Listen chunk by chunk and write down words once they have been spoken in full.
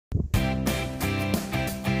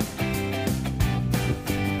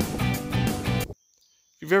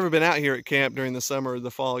you've ever been out here at camp during the summer or the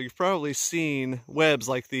fall, you've probably seen webs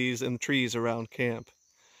like these in the trees around camp.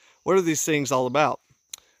 What are these things all about?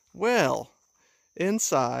 Well,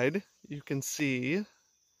 inside you can see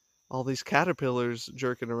all these caterpillars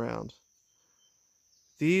jerking around.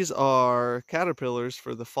 These are caterpillars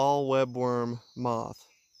for the fall webworm moth.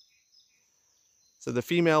 So the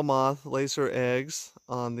female moth lays her eggs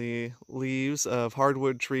on the leaves of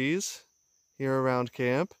hardwood trees here around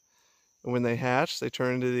camp. And when they hatch, they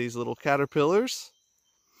turn into these little caterpillars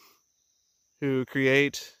who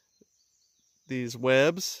create these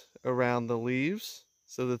webs around the leaves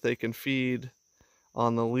so that they can feed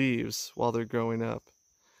on the leaves while they're growing up.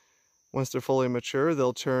 Once they're fully mature,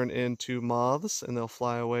 they'll turn into moths and they'll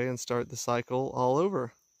fly away and start the cycle all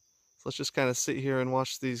over. So let's just kind of sit here and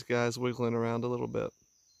watch these guys wiggling around a little bit.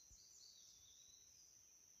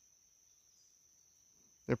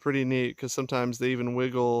 They're pretty neat because sometimes they even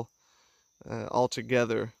wiggle all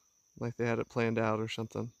together, like they had it planned out or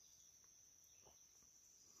something.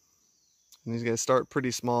 And these guys start pretty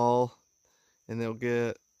small and they'll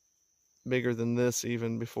get bigger than this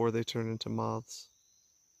even before they turn into moths.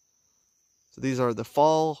 So these are the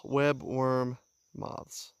fall webworm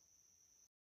moths.